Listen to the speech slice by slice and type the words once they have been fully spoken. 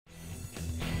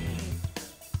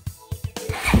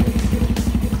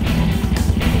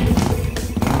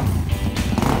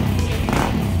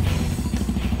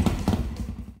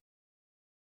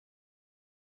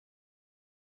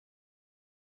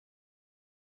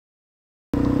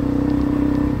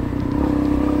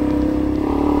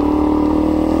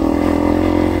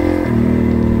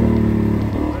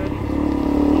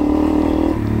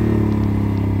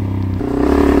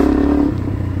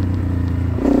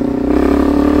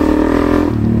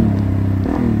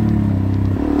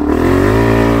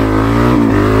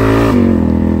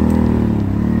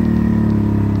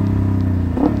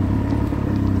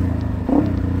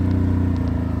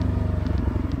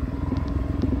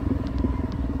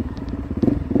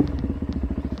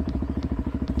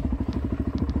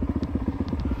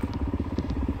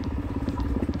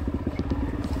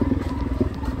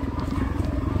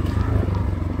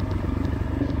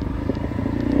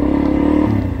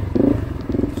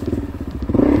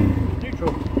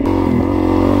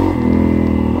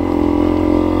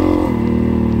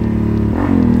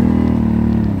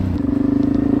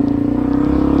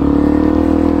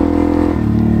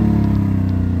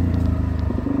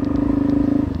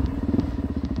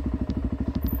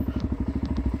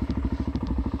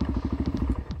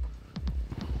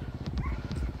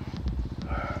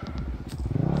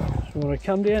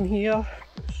come down here, go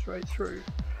straight through.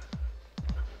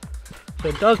 So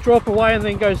it does drop away and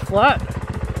then goes flat,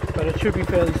 but it should be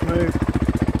fairly smooth.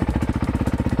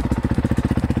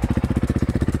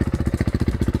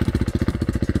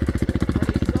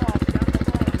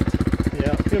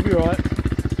 Yeah, you'll be right.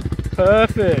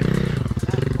 Perfect.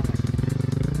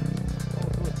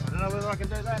 I don't know whether I can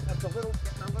do that. That's a little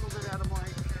bit out of my...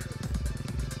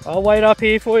 I'll wait up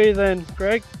here for you then,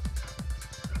 Greg.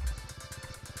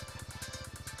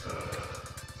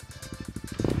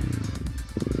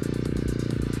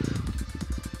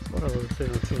 What other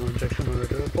fuel injection I'm going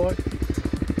to do it by?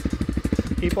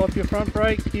 Keep off your front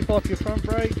brake, keep off your front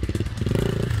brake.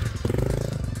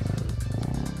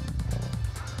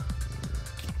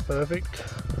 Perfect.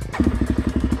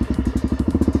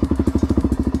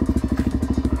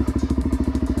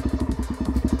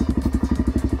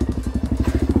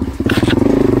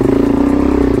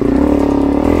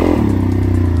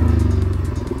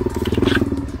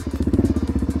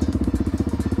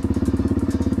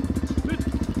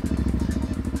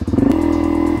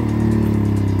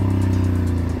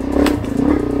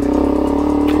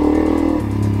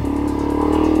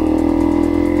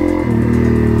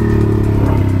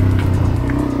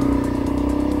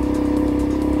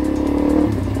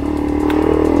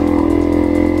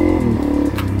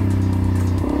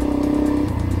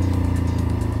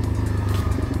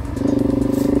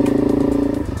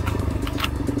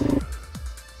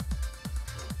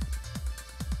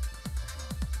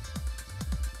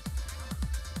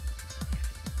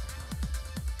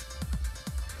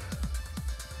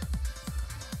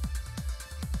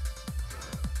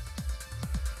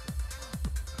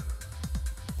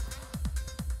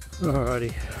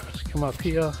 Alrighty, just come up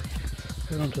here,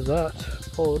 go onto that,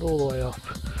 pull it all the way up.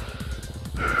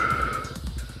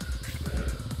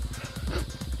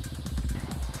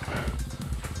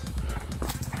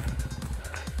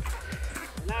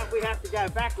 Now if we have to go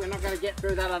back, we're not going to get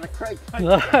through that other creek.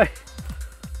 No,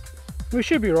 we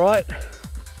should be right. Do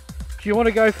you want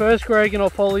to go first, Greg, and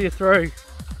I'll follow you through?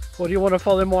 Or do you want to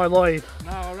follow my lead?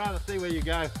 No, I'd rather see where you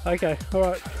go. Okay,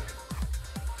 alright.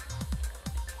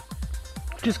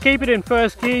 Just keep it in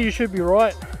first gear, you should be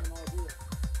right.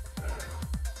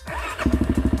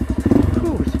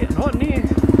 Ooh, it's getting hot in here.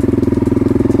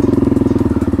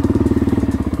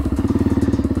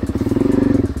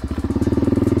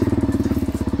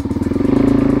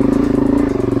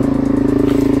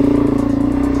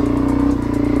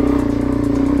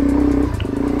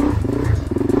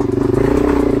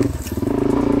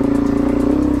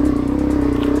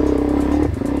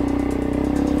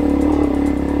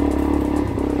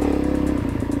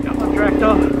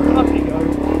 Up you go.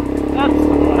 That's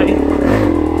the way.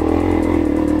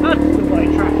 That's the way,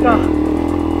 tractor.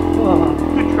 Oh,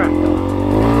 good tractor.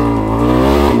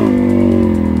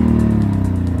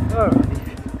 Alrighty.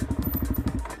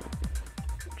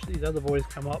 Watch these other boys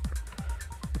come up.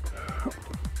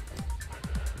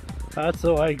 That's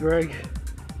the way, Greg.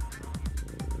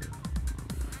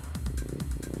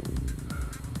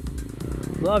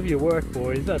 Love your work,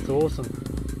 boys. That's awesome.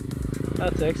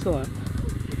 That's excellent.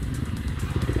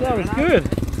 That was good.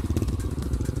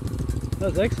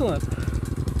 That was excellent.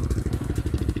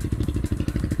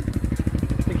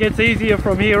 It gets easier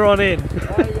from here on in. I've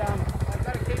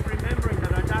got to keep remembering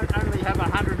that I don't only have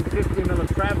 150 mil of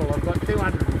travel, I've got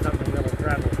 200 and something mil of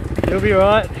travel. You'll be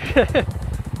right.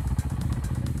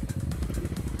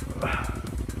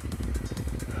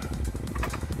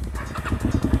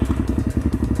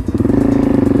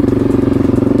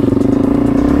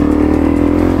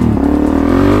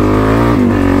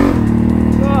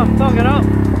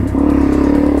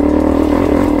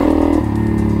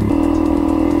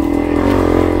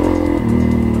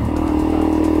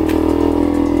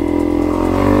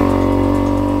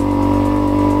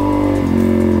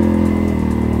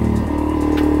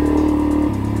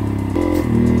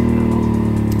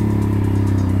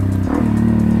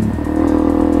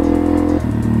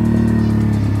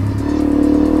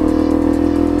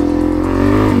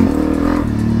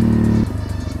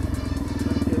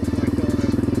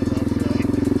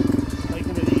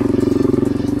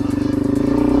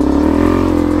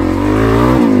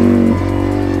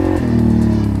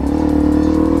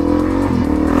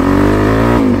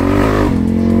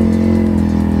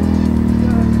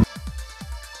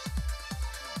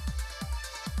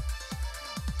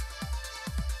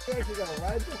 actually got a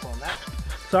road book on that.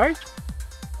 Sorry?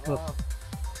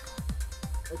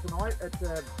 It's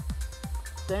a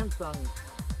Samsung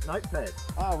notepad.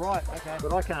 Oh, right, okay.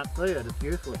 But I can't see it, it's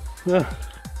useless. Yeah.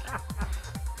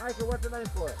 Make what's the name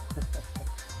for it?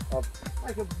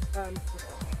 Make a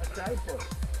shade for it.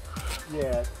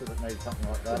 Yeah, because it needs something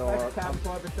like that. Make a carbon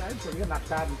fibre shade, so you got enough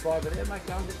carbon fibre there, mate,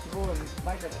 go and get some more and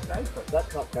make it a shade.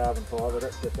 That's not carbon fibre,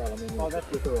 that's just aluminium. Oh, that's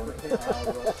just on it.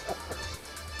 Right.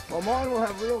 Well, mine will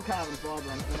have real carbon fibre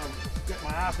on it when I get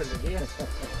my arse into gear. I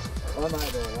made all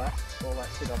that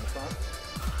shit on the front.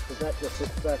 Because that just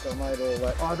sits back, I made all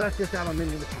that. Oh, that's just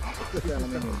aluminium. It's just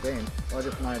aluminium bench. I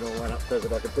just made all that up so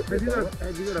that I could put this on it.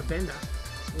 Have you got a bender?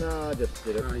 No, I just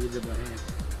did it. Oh, you did by hand.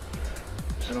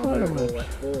 And I moved all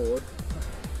that forward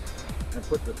and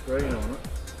put the screen on it.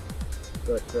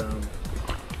 But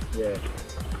yeah,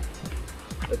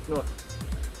 it's not.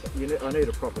 I need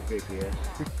a proper GPS.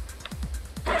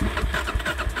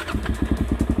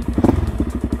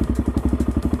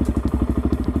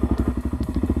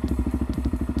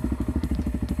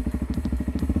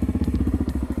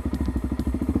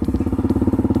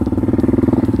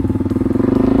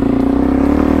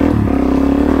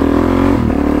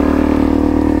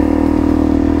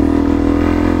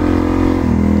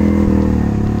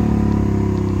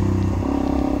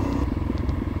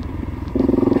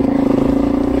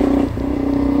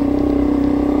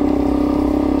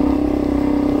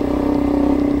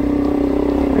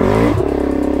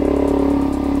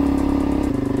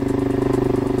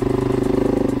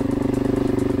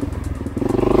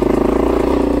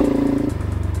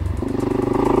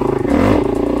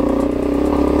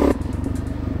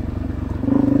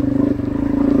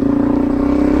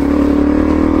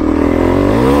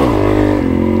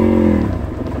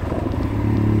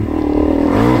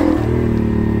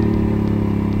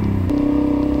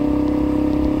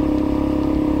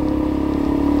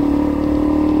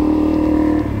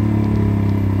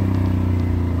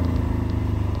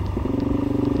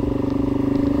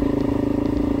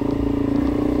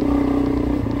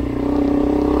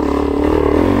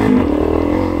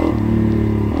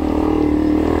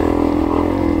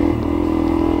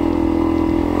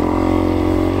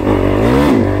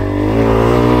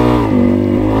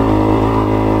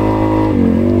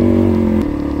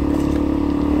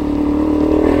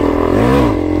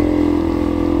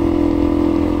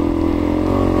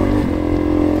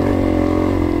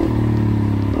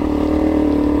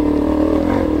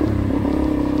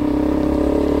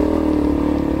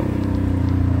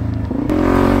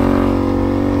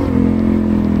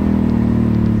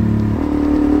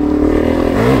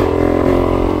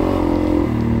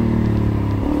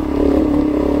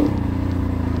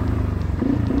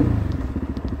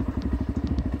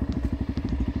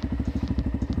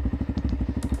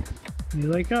 Here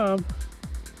they come.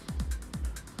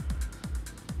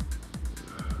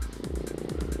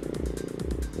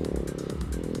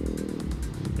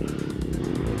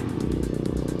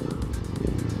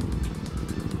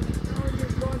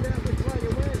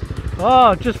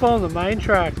 Oh, just following the main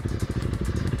track. Yeah,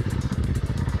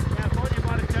 I thought you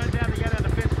might have turned down to go down the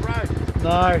fence road.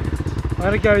 No, I'm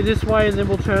going to go this way and then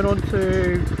we'll turn on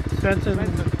to Spencer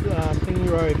Thingy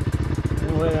Road.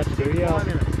 And we'll let that do, yeah.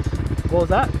 What was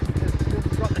that?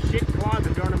 It's got the shit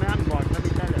climbing during a mountain bike, let me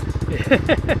tell you.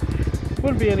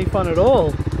 Wouldn't be any fun at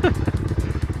all.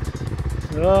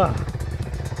 Oh,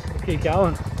 keep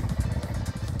going.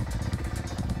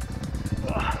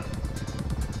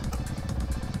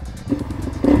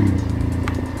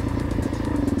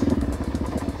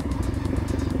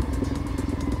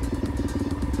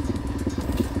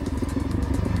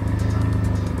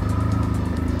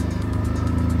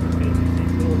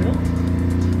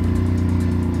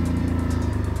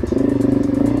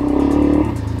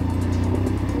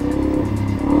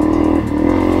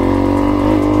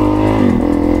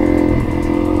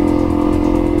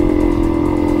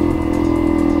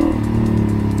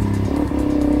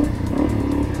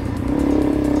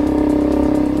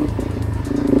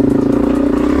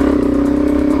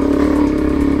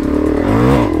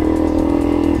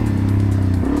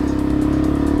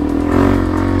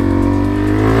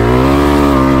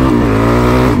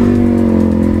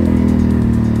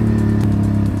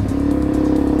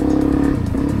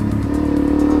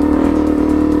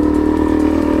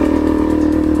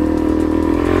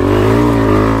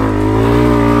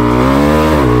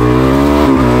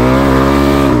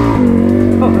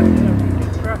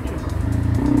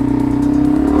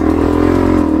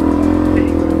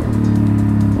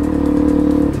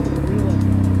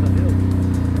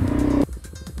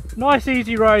 Nice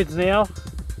easy roads now. I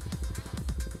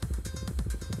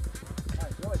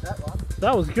enjoyed that one.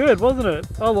 That was good, wasn't it?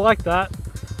 I like that.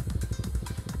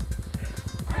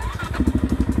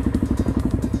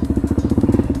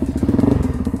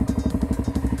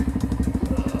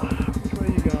 Which way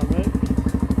you going, mate?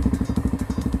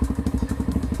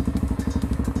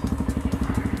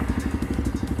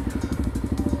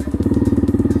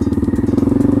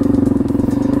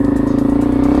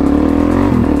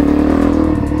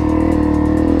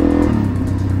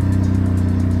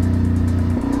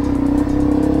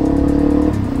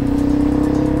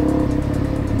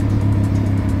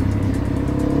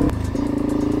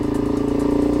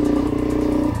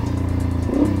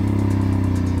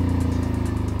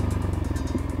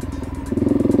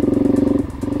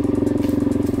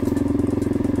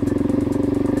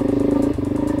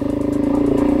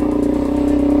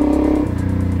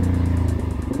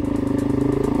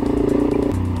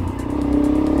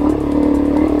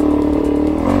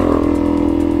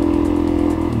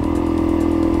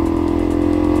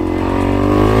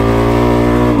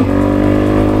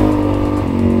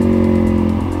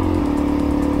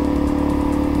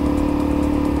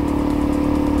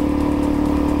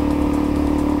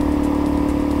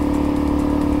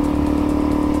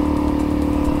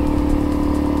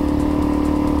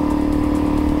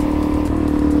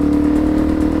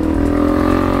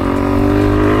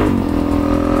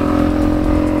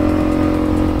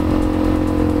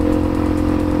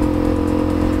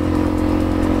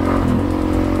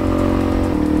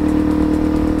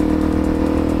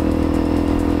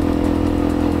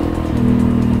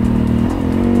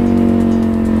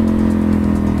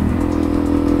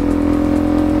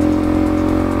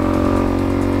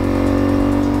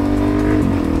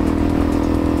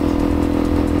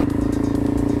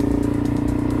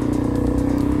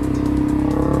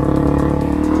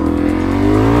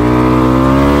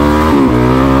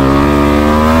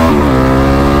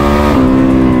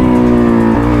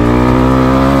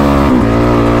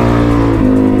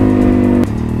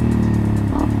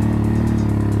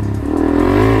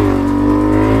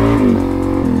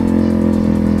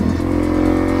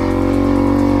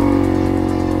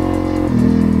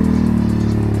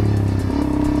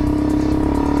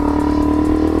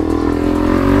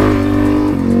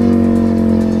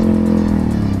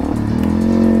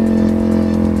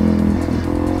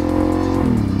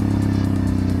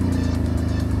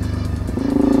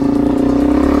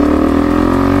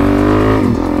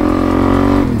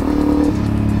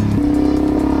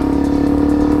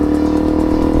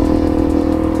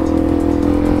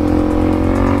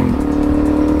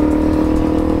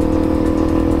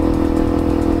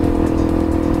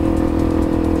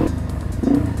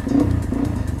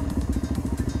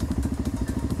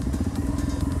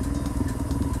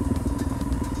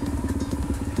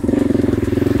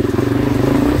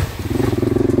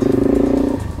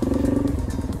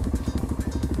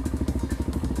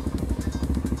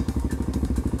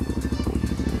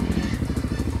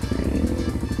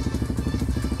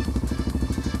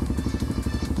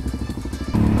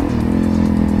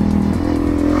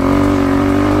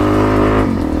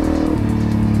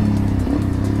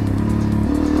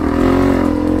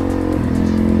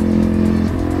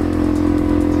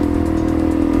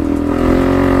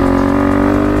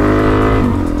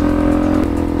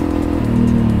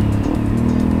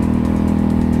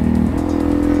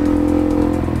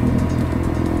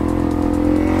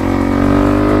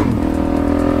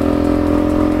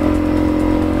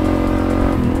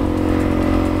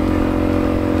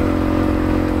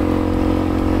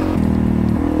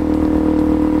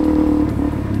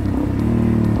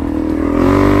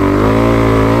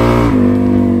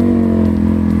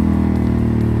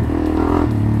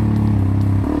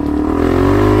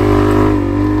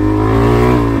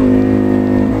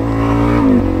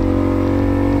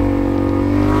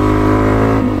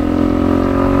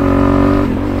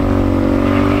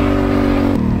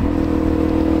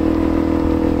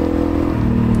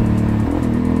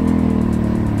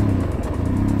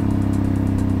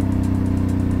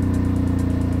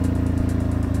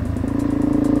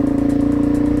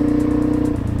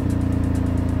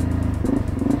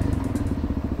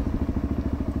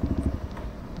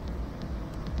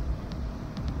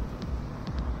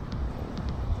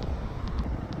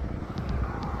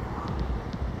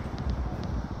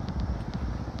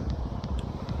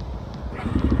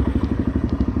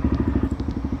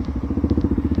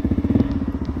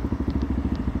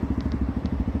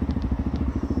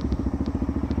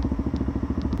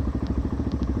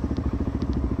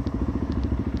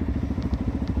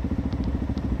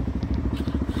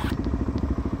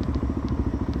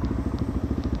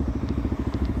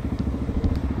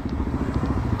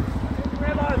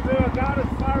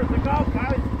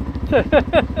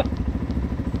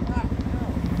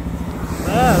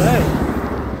 Ah,